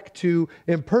his neck to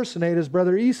impersonate his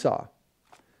brother Esau.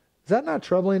 Is that not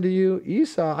troubling to you?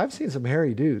 Esau, I've seen some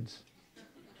hairy dudes.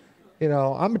 You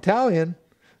know, I'm Italian.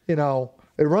 You know,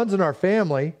 it runs in our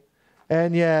family.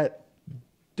 And yet,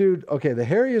 dude, okay, the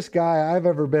hairiest guy I've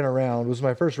ever been around was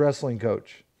my first wrestling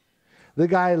coach. The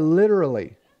guy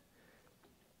literally,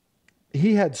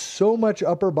 he had so much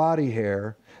upper body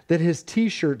hair that his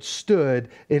t-shirt stood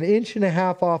 1.5 inches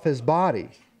off his body.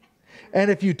 And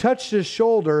if you touched his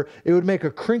shoulder, it would make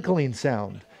a crinkling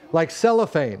sound, like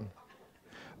cellophane.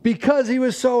 Because he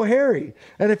was so hairy.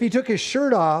 And if he took his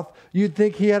shirt off, you'd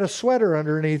think he had a sweater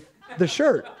underneath the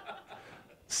shirt.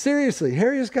 Seriously,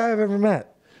 hairiest guy I've ever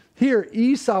met. Here,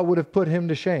 Esau would have put him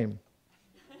to shame.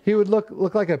 He would look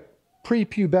like a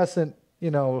prepubescent,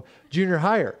 junior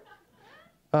higher.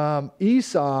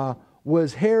 Esau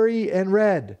was hairy and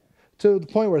red to the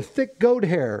point where thick goat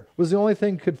hair was the only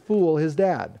thing could fool his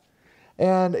dad.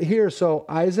 And here, so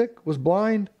Isaac was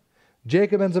blind.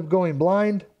 Jacob ends up going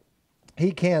blind.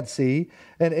 He can't see.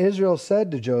 And Israel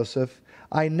said to Joseph,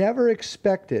 I never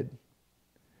expected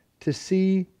to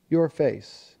see your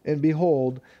face. And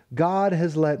behold, God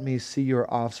has let me see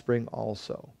your offspring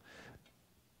also.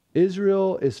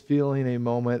 Israel is feeling a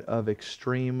moment of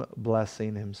extreme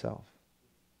blessing himself.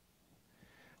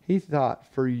 He thought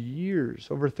for years,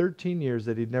 over 13 years,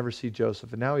 that he'd never see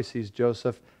Joseph. And now he sees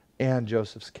Joseph and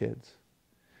Joseph's kids.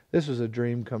 This was a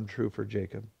dream come true for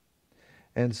Jacob.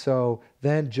 And so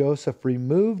then Joseph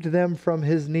removed them from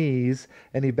his knees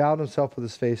and he bowed himself with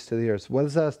his face to the earth. What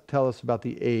does that tell us about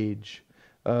the age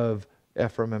of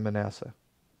Ephraim and Manasseh?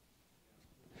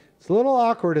 It's a little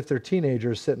awkward if they're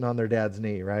teenagers sitting on their dad's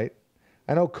knee, right?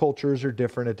 I know cultures are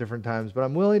different at different times, but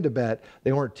I'm willing to bet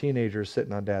they weren't teenagers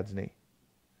sitting on dad's knee.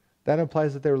 That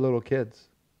implies that they were little kids.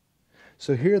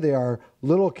 So here they are,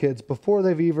 little kids, before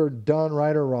they've even done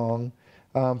right or wrong,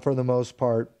 for the most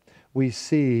part. We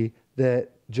see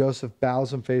that Joseph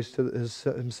bows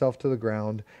himself to the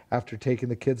ground after taking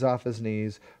the kids off his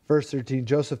knees. Verse 13,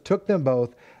 Joseph took them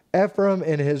both, Ephraim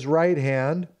in his right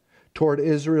hand toward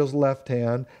Israel's left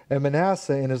hand, and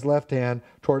Manasseh in his left hand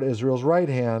toward Israel's right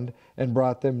hand, and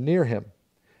brought them near him.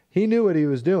 He knew what he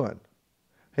was doing.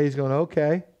 He's going,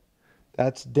 okay,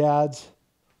 that's dad's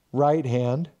right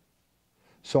hand.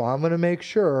 So I'm going to make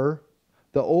sure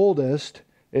the oldest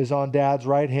is on dad's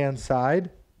right-hand side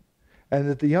and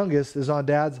that the youngest is on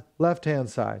dad's left-hand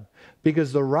side.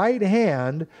 Because the right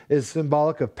hand is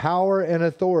symbolic of power and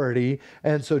authority.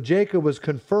 And so Jacob was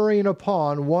conferring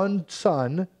upon one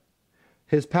son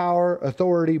his power,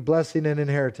 authority, blessing, and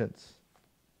inheritance.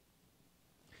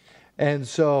 And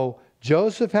so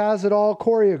Joseph has it all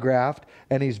choreographed,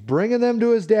 and he's bringing them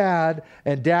to his dad,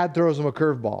 and dad throws him a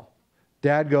curveball.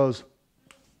 Dad goes,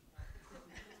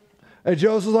 and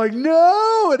Joseph's like,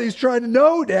 no! And he's trying to,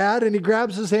 no, Dad. And he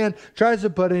grabs his hand, tries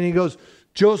to put it, and he goes,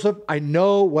 Joseph, I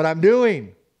know what I'm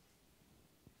doing.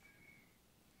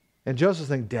 And Joseph's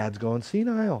thinking, Dad's going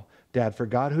senile. Dad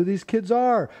forgot who these kids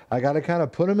are. I got to kind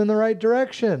of put them in the right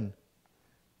direction.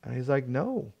 And he's like,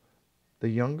 no.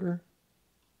 The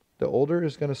older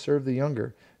is going to serve the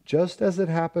younger. Just as it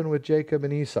happened with Jacob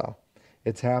and Esau.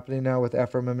 It's happening now with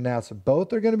Ephraim and Manasseh.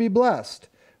 Both are going to be blessed.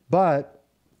 But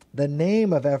the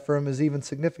name of Ephraim is even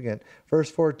significant. Verse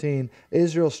 14,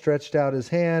 Israel stretched out his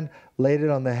hand, laid it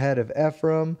on the head of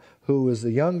Ephraim, who was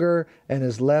the younger, and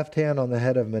his left hand on the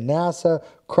head of Manasseh,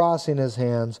 crossing his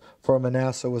hands, for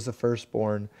Manasseh was the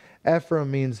firstborn. Ephraim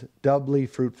means doubly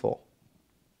fruitful,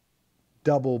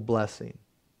 double blessing.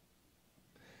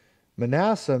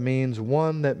 Manasseh means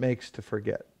one that makes to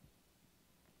forget.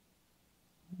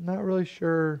 Not really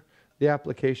sure the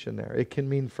application there. It can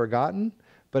mean forgotten,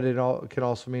 but it can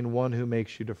also mean one who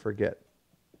makes you to forget.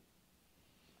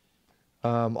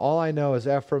 All I know is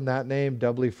Ephraim, that name,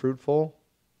 doubly fruitful,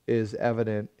 is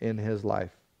evident in his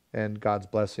life and God's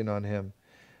blessing on him.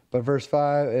 But verse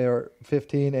 5 or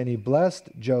 15, and he blessed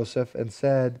Joseph and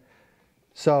said,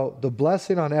 so the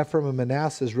blessing on Ephraim and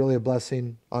Manasseh is really a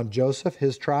blessing on Joseph,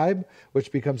 his tribe,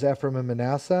 which becomes Ephraim and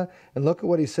Manasseh. And look at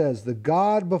what he says, the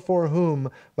God before whom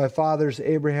my fathers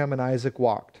Abraham and Isaac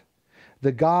walked,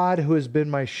 the God who has been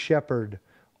my shepherd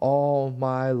all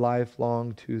my life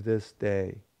long to this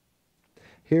day.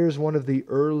 Here's one of the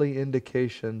early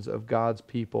indications of God's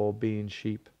people being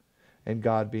sheep and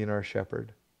God being our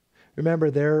shepherd. Remember,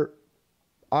 their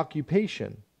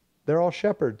occupation, they're all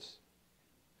shepherds.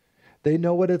 They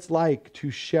know what it's like to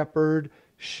shepherd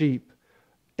sheep,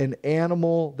 an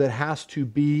animal that has to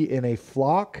be in a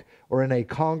flock or in a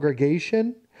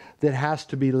congregation, that has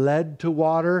to be led to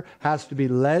water, has to be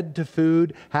led to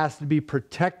food, has to be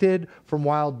protected from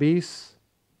wild beasts.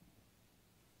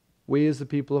 We as the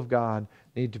people of God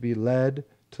need to be led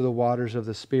to the waters of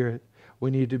the Spirit. We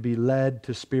need to be led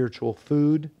to spiritual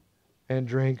food and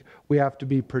drink. We have to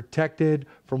be protected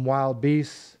from wild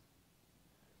beasts.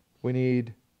 We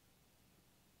need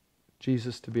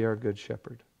Jesus to be our good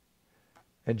shepherd.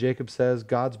 And Jacob says,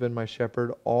 God's been my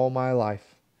shepherd all my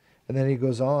life. And then he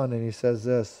goes on and he says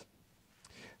this,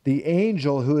 the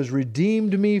angel who has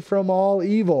redeemed me from all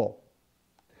evil,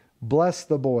 bless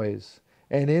the boys,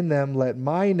 and in them let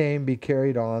my name be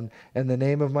carried on, and the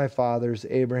name of my fathers,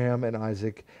 Abraham and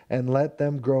Isaac, and let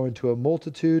them grow into a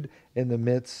multitude in the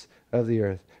midst of the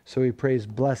earth. So he prays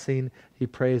blessing. He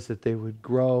prays that they would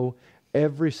grow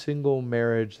every single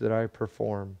marriage that I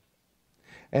perform.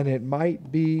 And it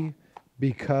might be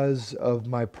because of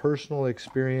my personal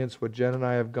experience, what Jen and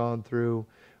I have gone through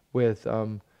with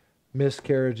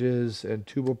miscarriages and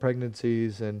tubal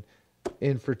pregnancies and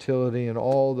infertility and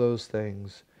all those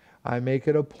things. I make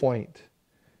it a point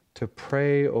to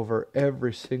pray over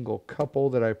every single couple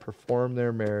that I perform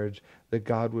their marriage, that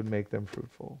God would make them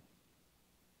fruitful,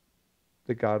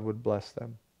 that God would bless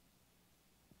them,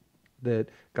 that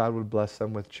God would bless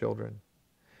them with children.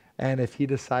 And if he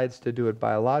decides to do it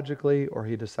biologically or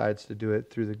he decides to do it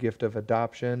through the gift of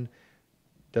adoption,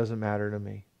 doesn't matter to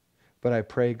me. But I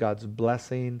pray God's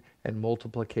blessing and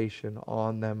multiplication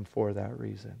on them for that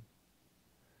reason.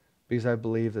 Because I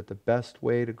believe that the best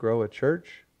way to grow a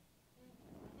church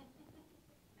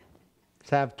is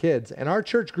have kids. And our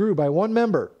church grew by one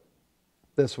member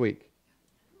this week.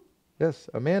 Yes,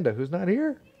 Amanda, who's not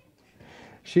here.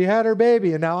 She had her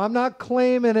baby. And now I'm not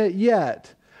claiming it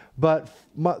yet. But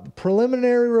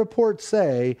preliminary reports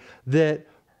say that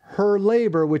her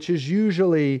labor, which is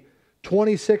usually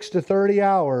 26 to 30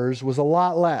 hours, was a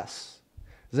lot less.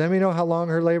 Does anybody know how long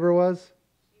her labor was?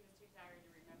 She was too tired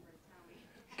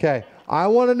to remember. Okay, I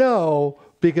want to know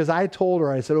because I told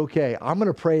her, I said, okay, I'm going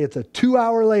to pray it's a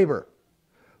 2-hour labor.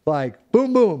 Like,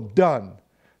 boom, boom, done.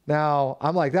 Now,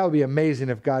 I'm like, that would be amazing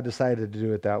if God decided to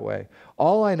do it that way.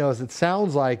 All I know is it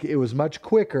sounds like it was much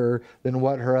quicker than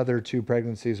what her other 2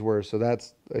 pregnancies were. So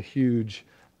that's a huge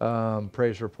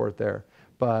praise report there.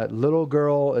 But little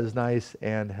girl is nice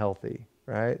and healthy,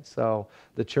 right? So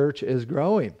the church is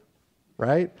growing,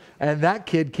 right? And that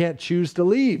kid can't choose to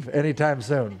leave anytime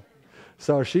soon.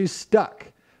 So she's stuck.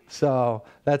 So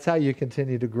that's how you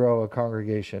continue to grow a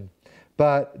congregation.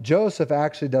 But Joseph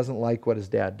actually doesn't like what his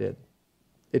dad did.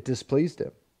 It displeased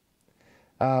him.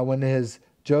 When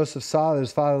Joseph saw that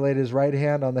his father laid his right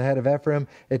hand on the head of Ephraim,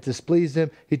 it displeased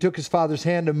him. He took his father's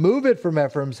hand to move it from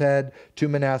Ephraim's head to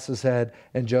Manasseh's head.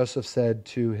 And Joseph said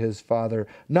to his father,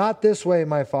 not this way,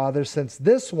 my father, since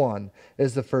this one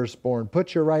is the firstborn.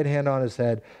 Put your right hand on his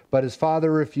head. But his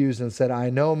father refused and said, I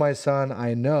know, my son,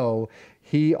 I know.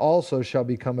 He also shall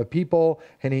become a people,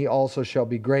 and he also shall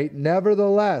be great.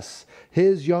 Nevertheless,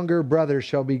 his younger brother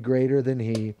shall be greater than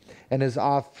he, and his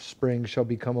offspring shall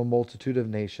become a multitude of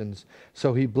nations.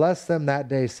 So he blessed them that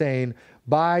day, saying,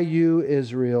 by you,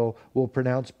 Israel, will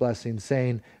pronounce blessing,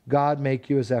 saying, God make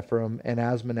you as Ephraim and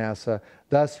as Manasseh.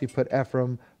 Thus he put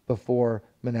Ephraim before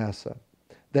Manasseh.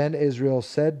 Then Israel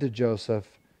said to Joseph,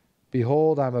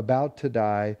 behold, I'm about to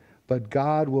die, but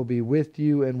God will be with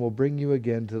you and will bring you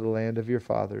again to the land of your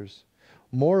fathers.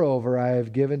 Moreover, I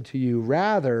have given to you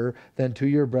rather than to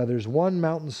your brothers one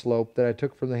mountain slope that I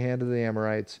took from the hand of the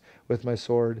Amorites with my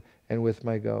sword and with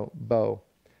my bow.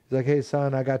 He's like, hey,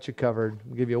 son, I got you covered.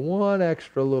 I'll give you one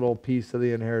extra little piece of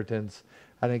the inheritance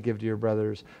I didn't give to your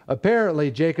brothers.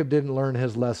 Apparently, Jacob didn't learn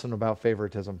his lesson about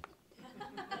favoritism.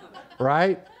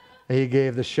 Right? He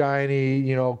gave the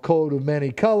shiny, coat of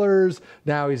many colors.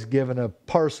 Now he's given a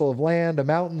parcel of land, a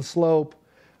mountain slope.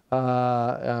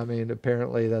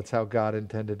 Apparently that's how God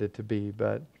intended it to be.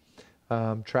 But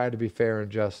try to be fair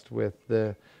and just with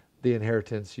the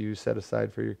inheritance you set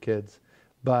aside for your kids.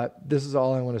 But this is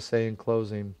all I want to say in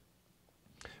closing.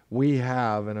 We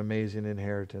have an amazing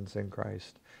inheritance in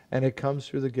Christ. And it comes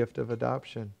through the gift of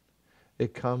adoption.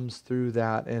 It comes through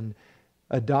that. And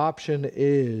adoption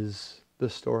is the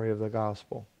story of the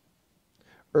gospel.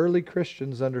 Early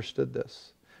Christians understood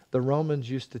this. The Romans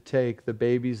used to take the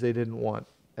babies they didn't want.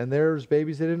 And there's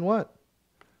babies they didn't want.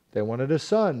 They wanted a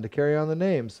son to carry on the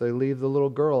name, so they leave the little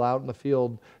girl out in the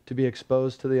field to be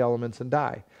exposed to the elements and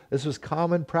die. This was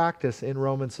common practice in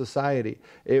Roman society.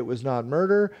 It was not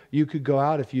murder. You could go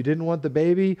out, if you didn't want the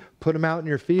baby, put him out in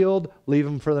your field, leave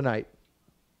him for the night.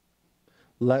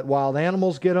 Let wild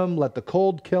animals get them, let the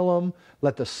cold kill them,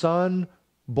 let the sun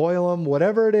boil them,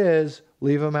 whatever it is,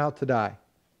 leave them out to die.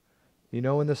 You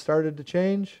know when this started to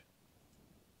change?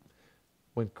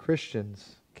 When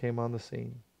Christians came on the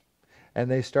scene. And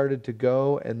they started to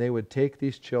go and they would take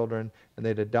these children and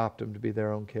they'd adopt them to be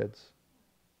their own kids.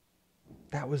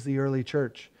 That was the early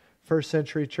church. First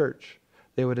century church.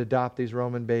 They would adopt these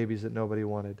Roman babies that nobody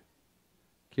wanted.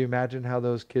 Can you imagine how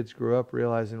those kids grew up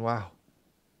realizing, wow,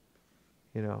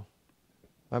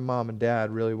 my mom and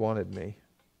dad really wanted me.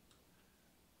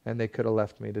 And they could have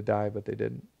left me to die, but they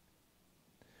didn't.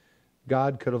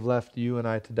 God could have left you and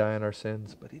I to die in our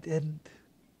sins, but He didn't.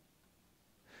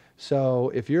 So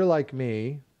if you're like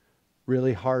me,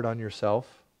 really hard on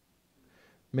yourself,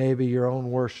 maybe your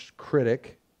own worst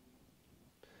critic,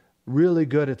 really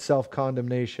good at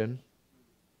self-condemnation,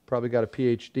 probably got a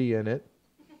PhD in it,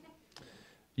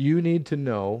 you need to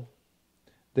know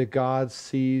that God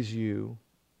sees you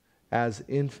as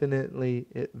infinitely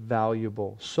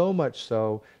valuable, so much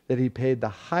so that He paid the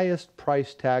highest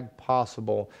price tag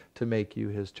possible to make you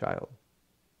His child.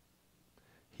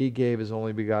 He gave His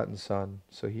only begotten Son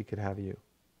so He could have you.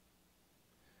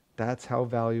 That's how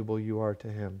valuable you are to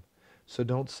Him. So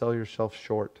don't sell yourself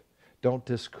short. Don't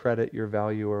discredit your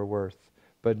value or worth,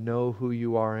 but know who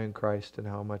you are in Christ and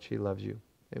how much He loves you.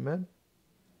 Amen?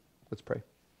 Let's pray.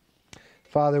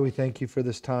 Father, we thank You for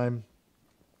this time.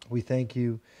 We thank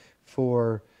You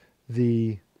for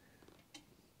the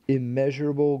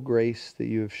immeasurable grace that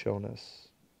You have shown us.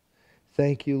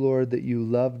 Thank You, Lord, that You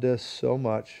loved us so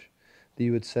much that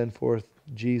You would send forth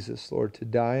Jesus, Lord, to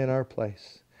die in our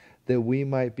place, that we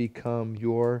might become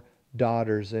Your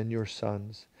daughters and Your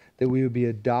sons, that we would be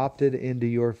adopted into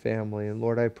Your family. And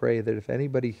Lord, I pray that if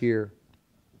anybody here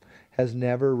has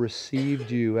never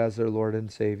received You as their Lord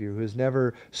and Savior, who has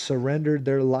never surrendered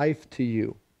their life to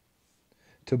You,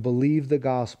 to believe the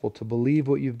gospel, to believe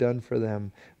what You've done for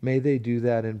them, may they do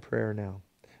that in prayer now.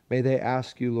 May they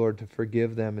ask You, Lord, to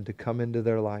forgive them and to come into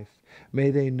their life. May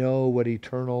they know what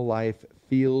eternal life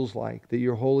feels like, that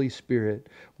Your Holy Spirit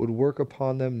would work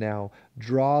upon them now,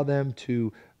 draw them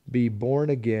to be born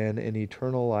again in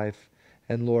eternal life.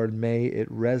 And Lord, may it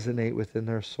resonate within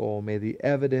their soul. May the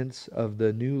evidence of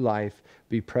the new life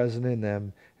be present in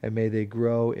them, and may they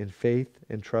grow in faith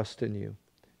and trust in You.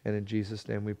 And in Jesus'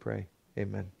 name we pray.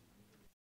 Amen.